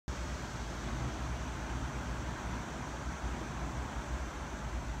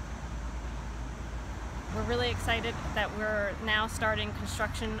really excited that we're now starting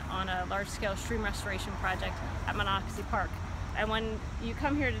construction on a large-scale stream restoration project at Monocacy Park. And when you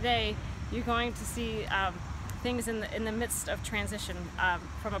come here today, you're going to see things in the midst of transition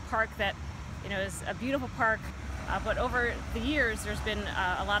from a park that is a beautiful park, but over the years there's been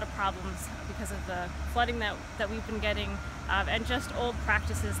a lot of problems because of the flooding that we've been getting and just old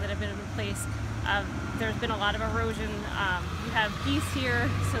practices that have been in place. There's been a lot of erosion. You have geese here,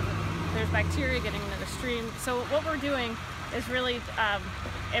 so there's bacteria getting into the stream. So what we're doing is really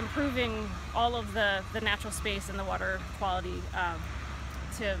improving all of the natural space and the water quality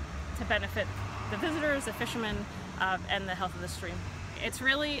to benefit the visitors, the fishermen, and the health of the stream. It's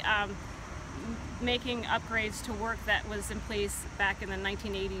really making upgrades to work that was in place back in the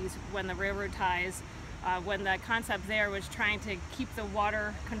 1980s when the railroad ties, when the concept there was trying to keep the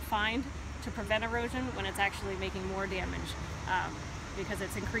water confined to prevent erosion when it's actually making more damage because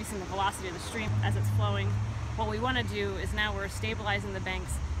it's increasing the velocity of the stream as it's flowing. What we want to do is now we're stabilizing the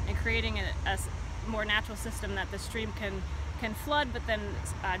banks and creating a more natural system that the stream can flood but then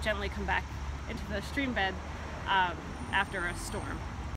gently come back into the stream bed after a storm.